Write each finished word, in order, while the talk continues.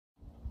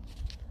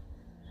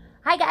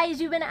Hi guys,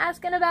 you've been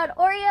asking about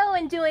Oreo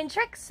and doing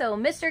tricks, so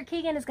Mr.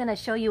 Keegan is going to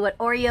show you what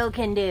Oreo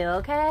can do,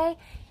 okay?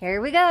 Here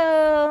we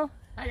go.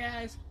 Hi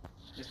guys,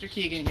 Mr.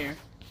 Keegan here.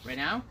 Right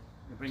now,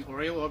 I'm going to bring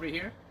Oreo over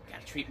here.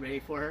 Got a treat ready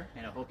for her,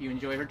 and I hope you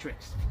enjoy her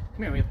tricks.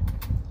 Come here, Oreo.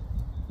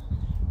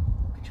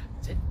 Good job,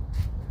 that's it.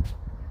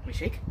 Can we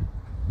shake?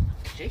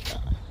 Shake?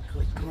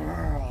 Good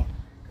girl.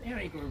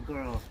 Very good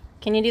girl.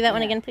 Can you do that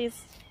one again,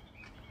 please?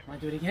 Want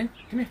to do it again?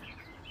 Come here.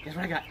 Guess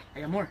what I got?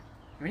 I got more.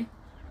 You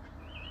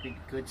ready?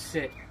 Good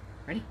sit.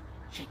 Ready?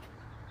 Shake.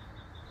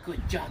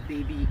 Good job,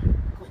 baby.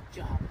 Good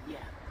job. Yeah.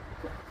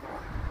 Good girl.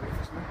 Ready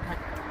for some more? Cut.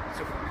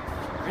 So,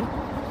 ready?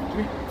 Come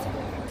here.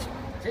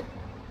 Sit.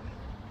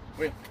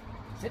 Oreo.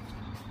 Sit.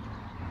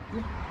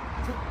 Come here.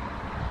 Sit.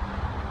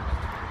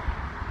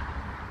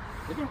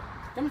 Good girl.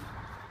 Come on.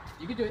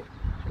 You can do it.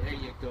 There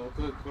you go.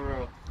 Good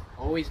girl.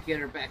 Always get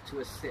her back to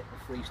a sit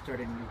before you start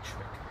a new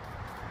trick.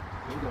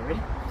 Here you go.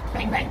 Ready?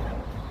 Bang, bang.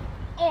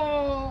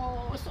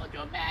 Oh, so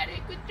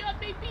dramatic. Good job,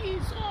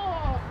 babies.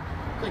 Oh,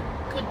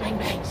 good bang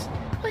bangs.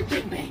 Good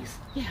bang bangs.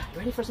 Yeah, you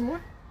ready for some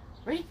more?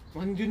 Ready?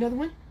 Want to do another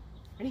one?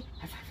 Ready?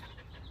 High five.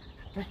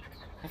 Come on.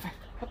 High five.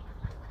 Up.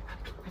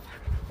 High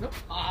five. Nope.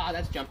 Ah,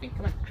 that's jumping.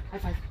 Come on. High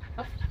five.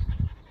 Up.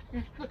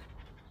 Here, look.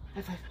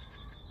 High five.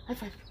 High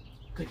five.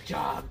 Good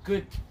job.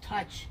 Good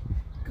touch.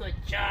 Good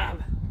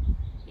job.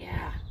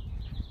 Yeah.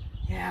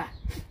 Yeah.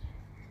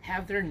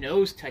 Have their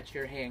nose touch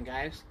your hand,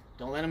 guys.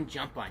 Don't let them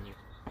jump on you.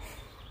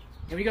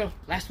 Here we go.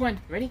 Last one.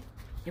 Ready?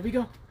 Here we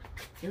go.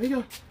 Here we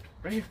go.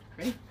 Right here.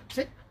 Ready?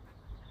 Sit.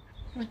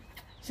 Come on.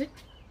 Sit.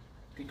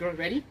 Good girl.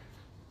 Ready?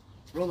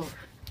 Roll over.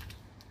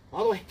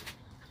 All the way.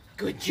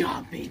 Good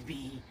job,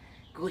 baby.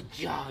 Good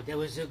job. That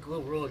was a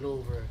good roll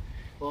over.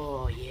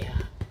 Oh, yeah.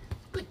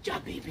 Good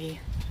job, baby.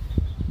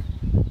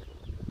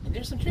 And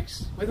there's some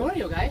tricks with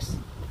Oreo, guys.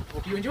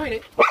 Hope you enjoyed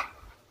it.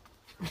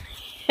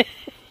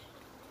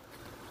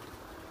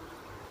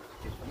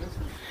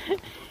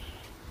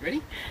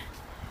 Ready?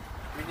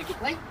 Ready to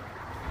play?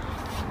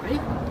 Ready?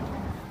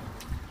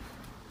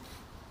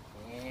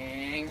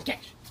 And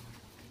catch.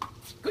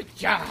 Good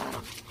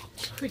job.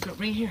 Good girl.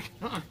 Bring it here.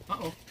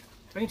 Uh-oh.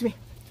 Bring it to me.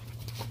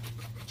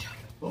 Good job.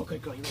 Oh,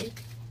 good girl. You ready?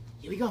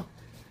 Here we go.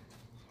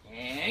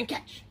 And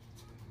catch.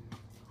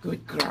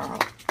 Good girl.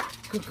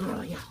 Good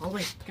girl. Yeah, all the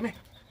way. Come here.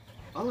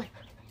 All the way.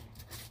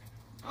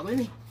 All the way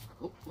to me.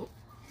 Oh.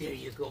 There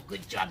you go.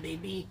 Good job,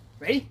 baby.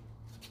 Ready?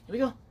 Here we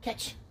go.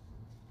 Catch.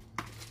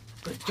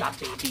 Good job,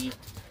 baby.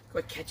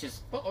 Quick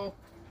catches. Uh-oh.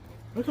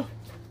 Where'd it go?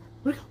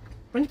 Where'd it go?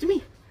 Bring it to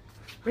me.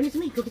 Bring it to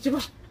me. Go get your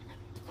ball.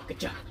 Good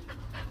job.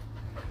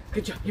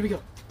 Good job. Here we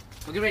go.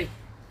 We'll get ready.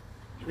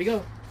 Here we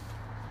go.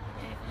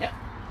 Yep.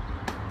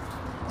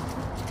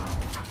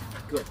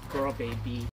 Good girl, baby.